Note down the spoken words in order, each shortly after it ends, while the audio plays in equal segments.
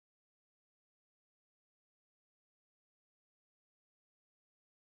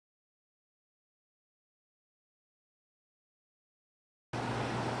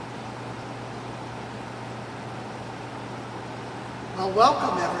Well,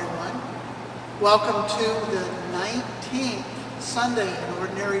 welcome everyone. Welcome to the 19th Sunday in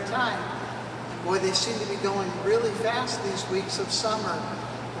Ordinary Time. And boy, they seem to be going really fast these weeks of summer.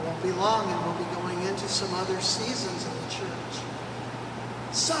 It won't be long and we'll be going into some other seasons of the church.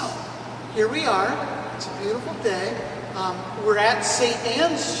 So, here we are. It's a beautiful day. We're at St.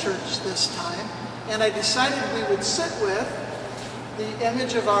 Anne's Church this time, and I decided we would sit with the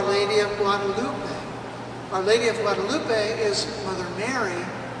image of Our Lady of Guadalupe. Our Lady of Guadalupe is Mother Mary,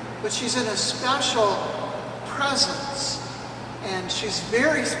 but she's in a special presence, and she's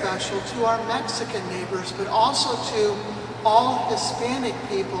very special to our Mexican neighbors, but also to all Hispanic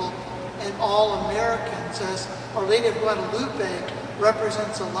people and all Americans, as Our Lady of Guadalupe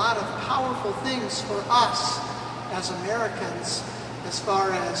represents a lot of powerful things for us as Americans, as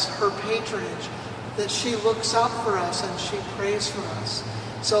far as her patronage, that she looks out for us and she prays for us.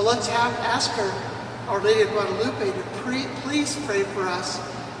 So let's ask her, Our Lady of Guadalupe, to please pray for us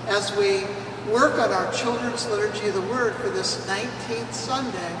as we work on our Children's Liturgy of the Word for this 19th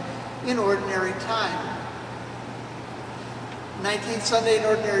Sunday in Ordinary Time. 19th Sunday in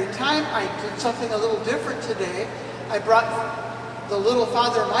Ordinary Time, I did something a little different today. I brought the little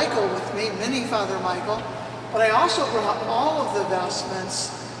Father Michael with me, mini Father Michael, but I also brought all of the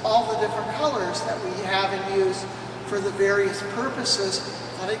vestments, all the different colors that we have and use for the various purposes.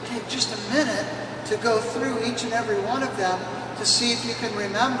 I thought I'd take just a minute to go through each and every one of them to see if you can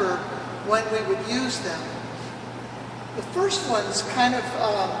remember when we would use them. The first one's kind of,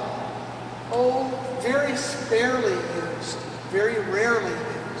 very sparely used, very rarely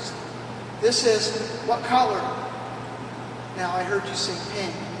used. This is what color? Now I heard you say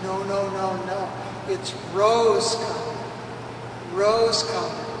pink. No, no, no, no. It's rose color. Rose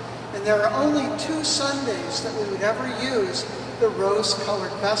color. And there are only 2 Sundays that we would ever use the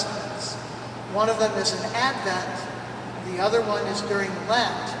rose-colored vestments. One of them is in Advent, the other one is during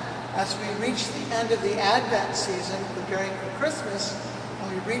Lent. As we reach the end of the Advent season, preparing for Christmas,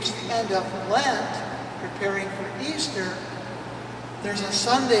 and we reach the end of Lent, preparing for Easter, there's a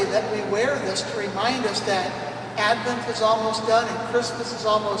Sunday that we wear this to remind us that Advent is almost done and Christmas is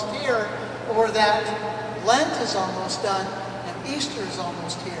almost here, or that Lent is almost done and Easter is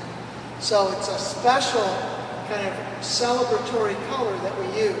almost here. So it's a special kind of celebratory color that we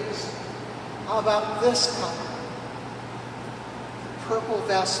use. How about this color? Purple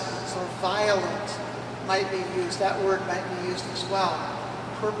vestments, or violet might be used. That word might be used as well.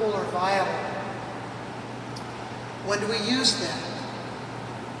 Purple or violet. When do we use that?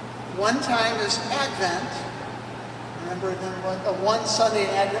 One time is Advent. Remember, then one Sunday in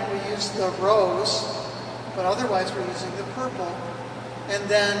Advent we use the rose, but otherwise we're using the purple. And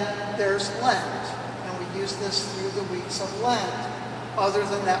then there's Lent, and we use this through the weeks of Lent, other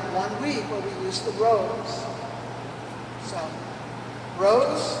than that one week where we use the rose. So,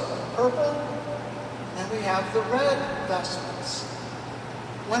 rose, purple, and then we have the red vestments.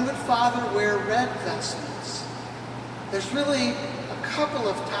 When would Father wear red vestments? There's really a couple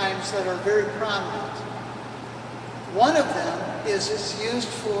of times that are very prominent. One of them is it's used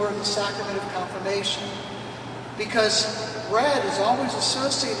for the sacrament of confirmation, because red is always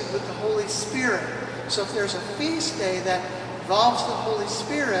associated with the Holy Spirit. So if there's a feast day that involves the Holy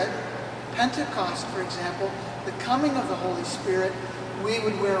Spirit, Pentecost, for example, the coming of the Holy Spirit, we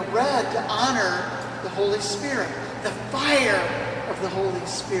would wear red to honor the Holy Spirit, the fire of the Holy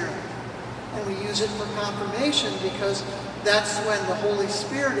Spirit. And we use it for confirmation because that's when the Holy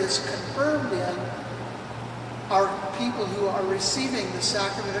Spirit is confirmed in our people who are receiving the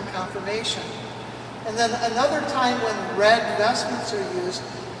sacrament of confirmation. And then another time when red vestments are used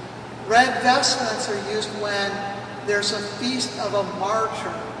when there's a feast of a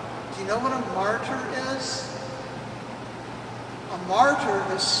martyr. Do you know what a martyr is? A martyr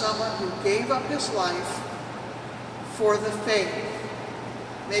is someone who gave up his life for the faith.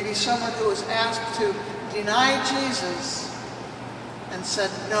 Maybe someone who was asked to deny Jesus and said,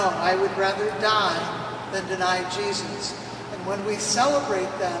 no, I would rather die than deny Jesus. And when we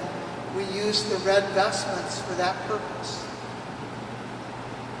celebrate them, we use the red vestments for that purpose.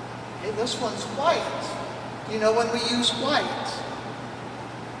 Okay, this one's white. Do you know when we use white?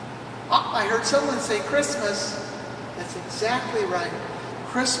 I heard someone say Christmas. That's exactly right.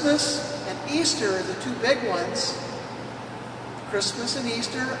 Christmas and Easter are the 2 big ones. Christmas and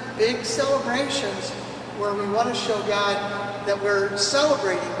Easter, big celebrations where we want to show God that we're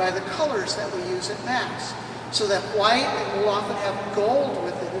celebrating by the colors that we use at Mass. So that white, and we'll often have gold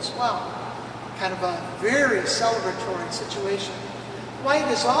with it as well. Kind of a very celebratory situation. White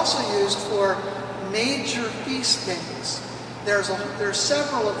is also used for major feast days. There's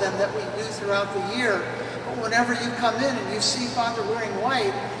several of them that we do throughout the year, whenever you come in and you see Father wearing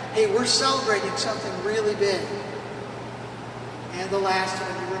white, hey, we're celebrating something really big. And the last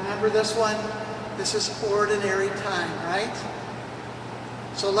one, you remember this one? This is ordinary time, right?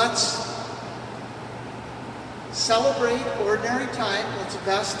 So let's celebrate ordinary time. Let's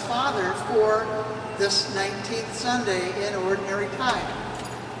best Father for this 19th Sunday in ordinary time.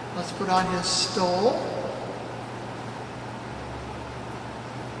 Let's put on his stole.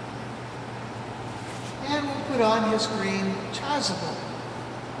 And we'll put on his green chasuble.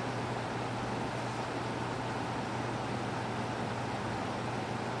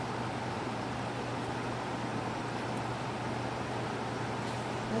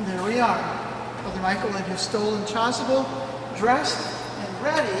 And there we are. Father Michael in his stole and chasuble, dressed and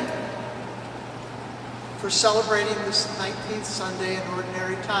ready for celebrating this 19th Sunday in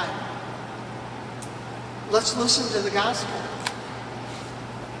ordinary time. Let's listen to the gospel.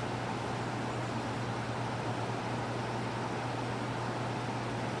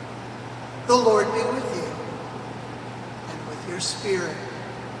 The Lord be with you and with your spirit.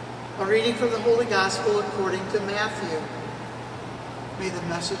 A reading from the Holy Gospel according to Matthew. May the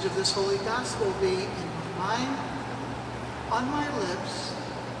message of this Holy Gospel be in my mind, on my lips,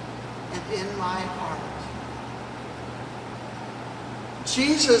 and in my heart.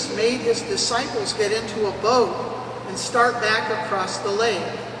 Jesus made his disciples get into a boat and start back across the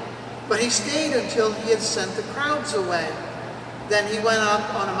lake. But he stayed until he had sent the crowds away. Then he went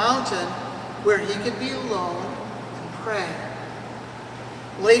up on a mountain where he could be alone and pray.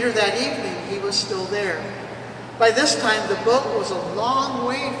 Later that evening, he was still there. By this time, the boat was a long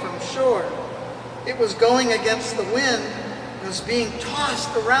way from shore. It was going against the wind and was being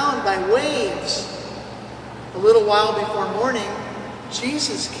tossed around by waves. A little while before morning,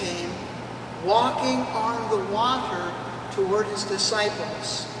 Jesus came walking on the water toward his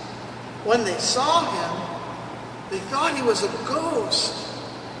disciples. When they saw him, they thought he was a ghost.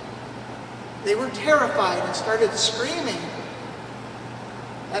 They were terrified and started screaming.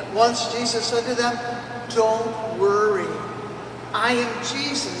 At once Jesus said to them, "Don't worry. I am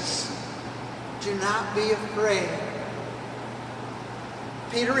Jesus. Do not be afraid."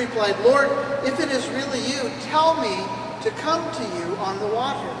 Peter replied, "Lord, if it is really you, tell me to come to you on the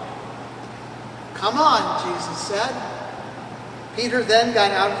water." "Come on," Jesus said. Peter then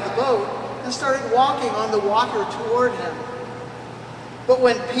got out of the boat and started walking on the water toward him. But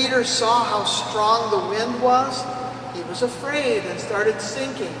when Peter saw how strong the wind was, he was afraid and started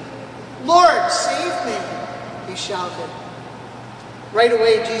sinking. "Lord, save me," he shouted. Right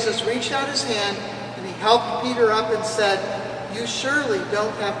away, Jesus reached out his hand and he helped Peter up and said, "You surely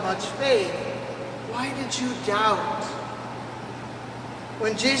don't have much faith. Why did you doubt?"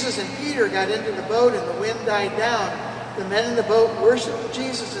 When Jesus and Peter got into the boat and the wind died down, the men in the boat worshiped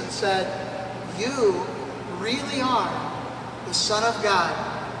Jesus and said, "You really are the Son of God,"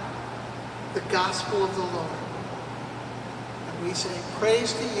 the gospel of the Lord. And we say,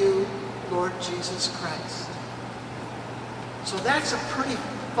 praise to you, Lord Jesus Christ. So that's a pretty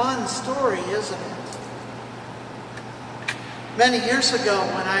fun story, isn't it? Many years ago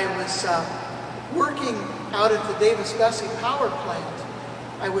when I was working out at the Davis Bessie power plant,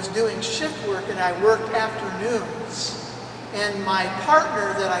 I was doing shift work and I worked afternoons. And my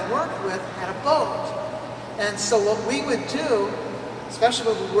partner that I worked with had a boat. And so what we would do,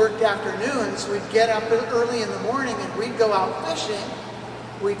 especially when we worked afternoons, we'd get up early in the morning and we'd go out fishing.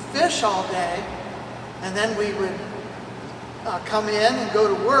 We'd fish all day, and then we would come in and go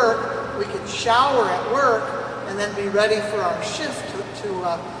to work. We could shower at work and then be ready for our shift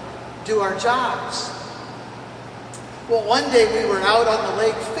to do our jobs. Well, one day we were out on the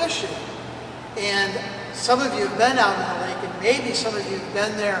lake fishing, and some of you have been out on the lake, and maybe some of you have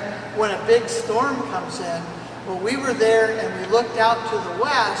been there when a big storm comes in. Well, we were there and we looked out to the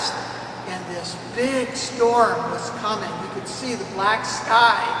west, and this big storm was coming. You could see the black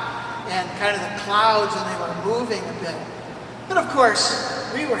sky and kind of the clouds, and they were moving a bit. And of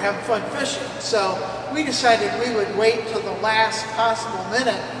course, we were having fun fishing, so we decided we would wait till the last possible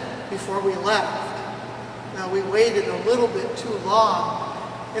minute before we left. Now, we waited a little bit too long.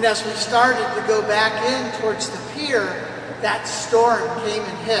 And as we started to go back in towards the pier, that storm came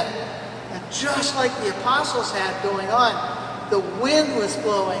and hit. And just like the apostles had going on, the wind was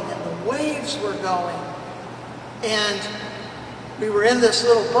blowing and the waves were going. And we were in this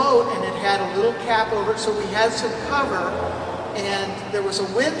little boat and it had a little cap over it, so we had some cover. And there was a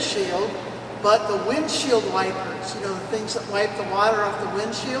windshield, but the windshield wipers, you know, the things that wipe the water off the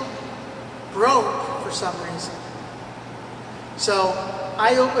windshield, broke for some reason. So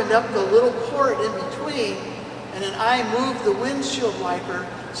I opened up the little port in between, and then I moved the windshield wiper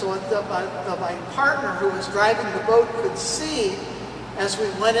so that my partner who was driving the boat could see as we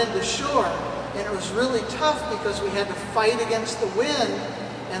went into shore. And it was really tough because we had to fight against the wind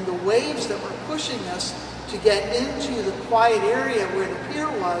and the waves that were pushing us to get into the quiet area where the pier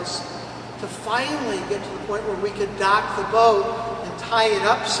was, to finally get to the point where we could dock the boat and tie it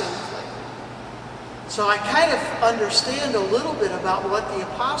up safely. So I kind of understand a little bit about what the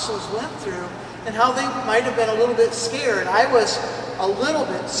apostles went through and how they might have been a little bit scared. I was a little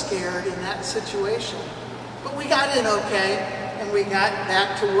bit scared in that situation. But we got in okay, and we got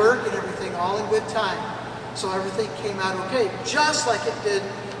back to work and everything all in good time. So everything came out okay, just like it did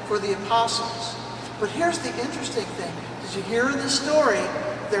for the apostles. But here's the interesting thing. Did you hear in the story?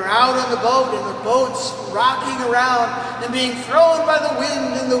 They're out on the boat, and the boat's rocking around and being thrown by the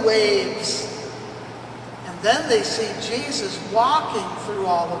wind and the waves. And then they see Jesus walking through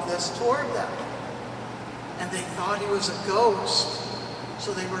all of this toward them. And they thought he was a ghost,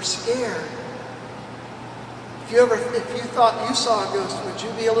 so they were scared. If you thought you saw a ghost, would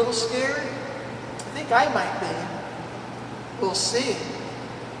you be a little scared? I think I might be. We'll see.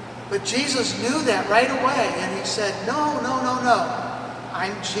 But Jesus knew that right away, and he said, no, no, no, no.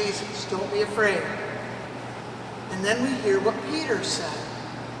 I'm Jesus. Don't be afraid. And then we hear what Peter said.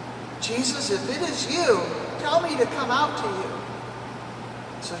 Jesus, if it is you, tell me to come out to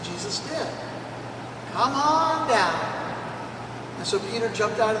you. So Jesus did. Come on down. And so Peter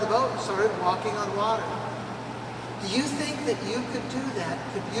jumped out of the boat and started walking on water. Do you think that you could do that?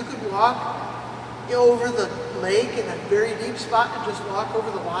 You could walk over the lake in a very deep spot and just walk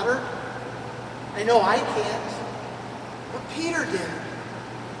over the water? I know I can't. But Peter did.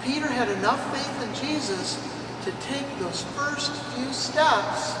 Peter had enough faith in Jesus to take those first few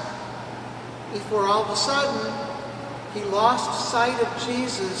steps before all of a sudden he lost sight of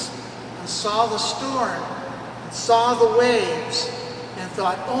Jesus and saw the storm and saw the waves and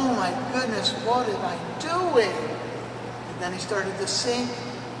thought, oh my goodness, what am I doing? And then he started to sink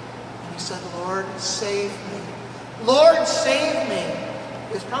and he said, Lord, save me. Lord, save me.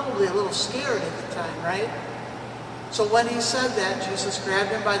 He was probably a little scared at the time, right? So when he said that, Jesus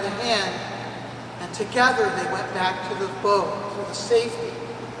grabbed him by the hand, and together they went back to the boat, to the safety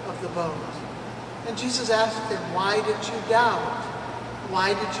of the boat. And Jesus asked him, why did you doubt?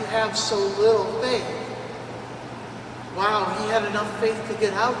 Why did you have so little faith? Wow, he had enough faith to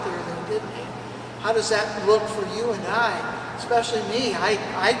get out there, though, didn't he? How does that look for you and I? Especially me.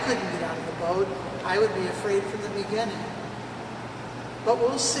 I couldn't get out of the boat. I would be afraid from the beginning. But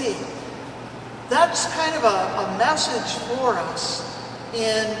we'll see. That's kind of a message for us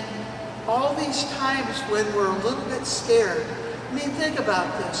in all these times when we're a little bit scared. I mean, think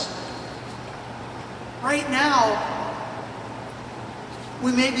about this. Right now,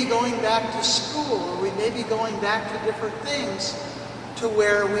 we may be going back to school, or we may be going back to different things to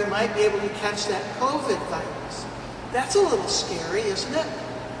where we might be able to catch that COVID virus. That's a little scary, isn't it?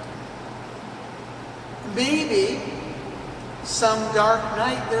 Maybe some dark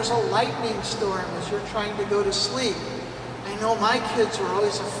night there's a lightning storm as you're trying to go to sleep. I know my kids were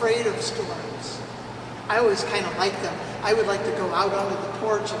always afraid of storms. I always kind of liked them. I would like to go out onto the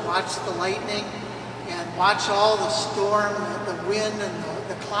porch and watch the lightning and watch all the storm, the wind, and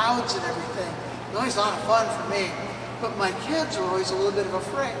the clouds and everything. It was always a lot of fun for me. But my kids were always a little bit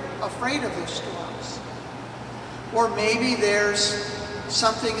afraid of those storms. Or maybe there's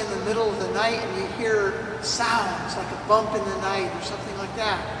something in the middle of the night and you hear sounds like a bump in the night or something like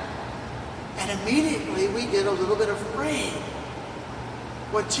that. And immediately we get a little bit afraid.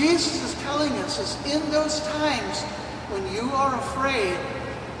 What Jesus is telling us is in those times when you are afraid,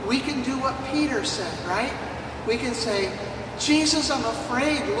 we can do what Peter said, right? We can say, Jesus, I'm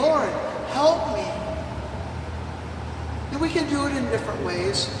afraid. Lord, help me. And we can do it in different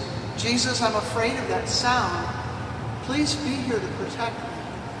ways. Jesus, I'm afraid of that sound. Please be here to protect me.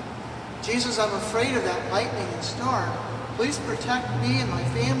 Jesus, I'm afraid of that lightning and storm. Please protect me and my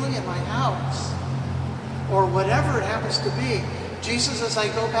family and my house. Or whatever it happens to be. Jesus, as I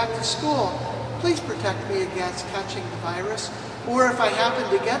go back to school, please protect me against catching the virus. Or if I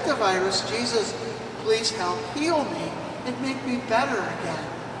happen to get the virus, Jesus, please help heal me and make me better again.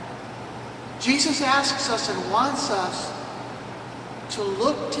 Jesus asks us and wants us to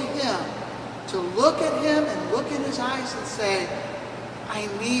look to him, to look at him and look in his eyes and say, I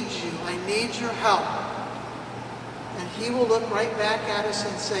need you, I need your help. And he will look right back at us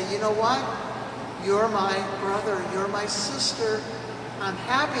and say, you know what? You're my brother, you're my sister. I'm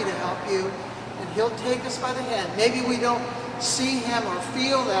happy to help you. And he'll take us by the hand. Maybe we don't see him or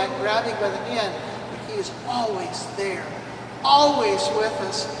feel that grabbing by the hand, but he is always there, always with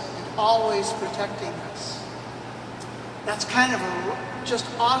us, and always protecting us. That's kind of a just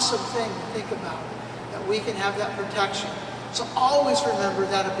awesome thing to think about, that we can have that protection. So always remember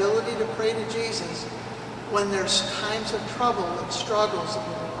that ability to pray to Jesus when there's times of trouble and struggles in the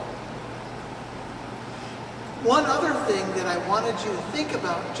world. One other thing that I wanted you to think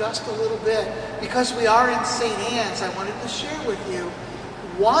about just a little bit, because we are in St. Anne's, I wanted to share with you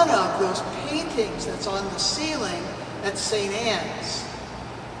one of those paintings that's on the ceiling at St. Anne's.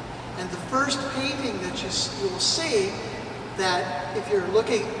 And the first painting that you will see, that if you're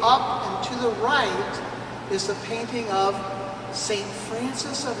looking up and to the right, is the painting of St.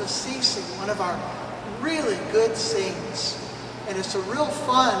 Francis of Assisi, one of our really good saints. And it's a real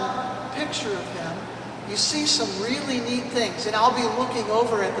fun picture of him. You see some really neat things. And I'll be looking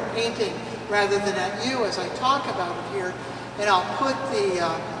over at the painting rather than at you as I talk about it here. And I'll put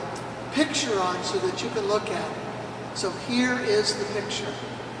the picture on so that you can look at it. So here is the picture.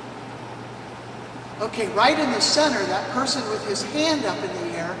 Okay, right in the center, that person with his hand up in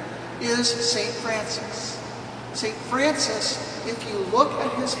the air is St. Francis. St. Francis, if you look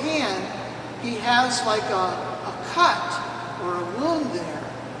at his hand, he has like a cut or a wound there.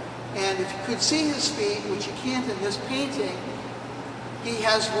 And if you could see his feet, which you can't in this painting, he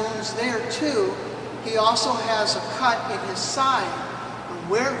has wounds there too. He also has a cut in his side.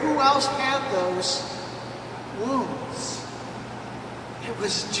 Who else had those wounds? It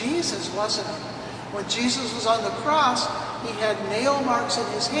was Jesus, wasn't it? When Jesus was on the cross, he had nail marks in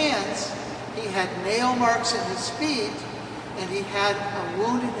his hands, he had nail marks in his feet, and he had a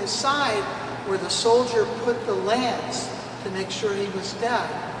wound in his side where the soldier put the lance to make sure he was dead.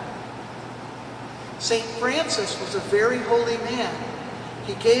 St. Francis was a very holy man.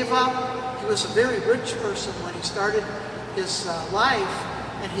 He gave up, he was a very rich person when he started his life,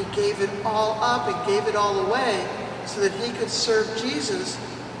 and he gave it all up and gave it all away so that he could serve Jesus,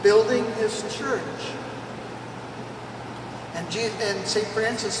 building his church. And St.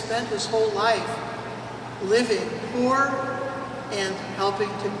 Francis spent his whole life living poor and helping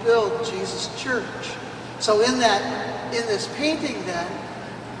to build Jesus' church. So in this painting then,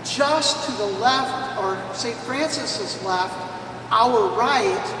 just to the left, or St. Francis's left, our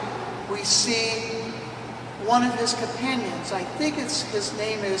right, we see one of his companions. I think his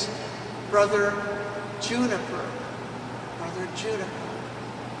name is Brother Juniper. Brother Juniper.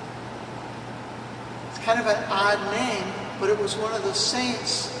 It's kind of an odd name, but it was one of the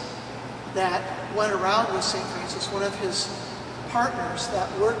saints that went around with St. Francis, one of his partners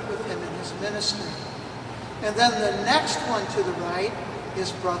that worked with him in his ministry. And then the next one to the right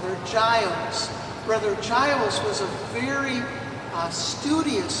is Brother Giles. Brother Giles was a very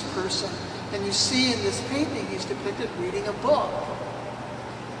studious person, and you see in this painting he's depicted reading a book.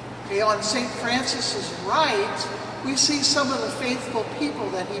 Okay, on St. Francis's right, we see some of the faithful people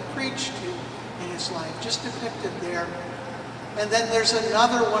that he preached to in his life, just depicted there. And then there's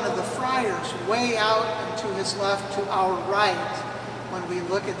another one of the friars way out and to his left, to our right, when we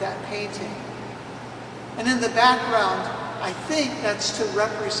look at that painting. And in the background, I think that's to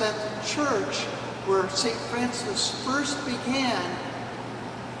represent the church where St. Francis first began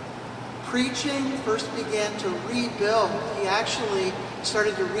preaching, first began to rebuild. He actually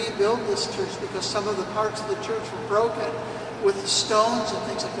started to rebuild this church because some of the parts of the church were broken, with the stones and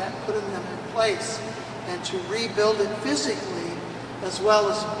things like that, putting them in place, and to rebuild it physically as well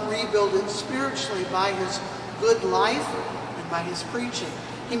as rebuild it spiritually by his good life and by his preaching.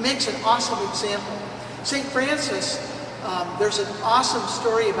 He makes an awesome example. St. Francis, there's an awesome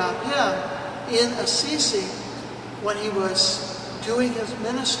story about him in Assisi. When he was doing his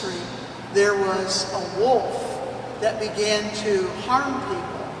ministry, there was a wolf that began to harm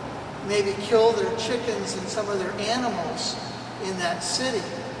people, maybe kill their chickens and some of their animals in that city.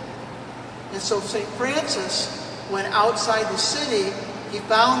 And so St. Francis went outside the city, he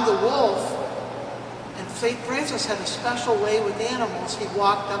found the wolf, and St. Francis had a special way with animals. He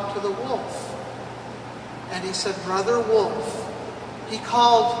walked up to the wolf and he said, "Brother Wolf." He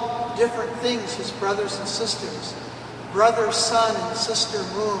called different things his brothers and sisters, Brother Sun and Sister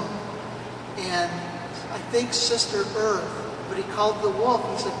Moon, and I think Sister Earth, but he called the wolf.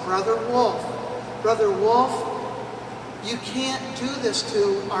 He said, "Brother Wolf, Brother Wolf, you can't do this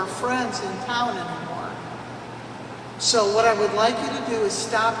to our friends in town anymore. So what I would like you to do is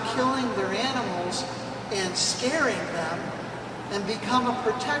stop killing their animals and scaring them and become a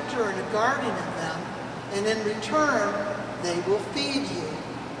protector and a guardian of them, and in return, they will feed you."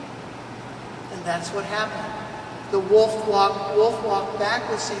 And that's what happened. The wolf walked back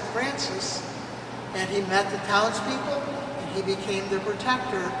with St. Francis, and he met the townspeople, and he became their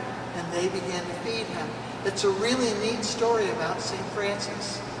protector, and they began to feed him. It's a really neat story about St.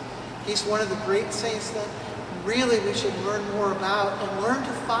 Francis. He's one of the great saints that really we should learn more about and learn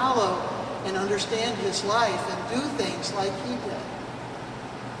to follow and understand his life and do things like he did.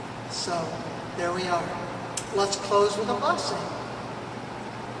 So, there we are. Let's close with a blessing.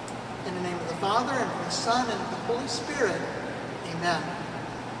 In the name of the Father, and of the Son, and of the Holy Spirit. Amen.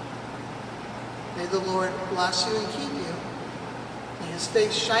 May the Lord bless you and keep you. May his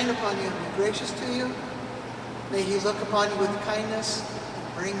face shine upon you and be gracious to you. May he look upon you with kindness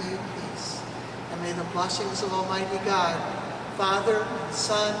and bring you peace. And may the blessings of Almighty God, Father and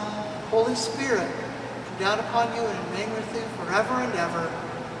Son, Holy Spirit, come down upon you and remain with you forever and ever.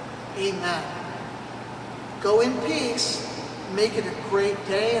 Amen. Go in peace. Make it a great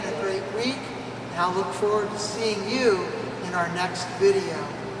day and a great week. And I'll look forward to seeing you in our next video.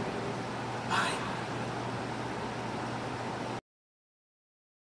 Bye.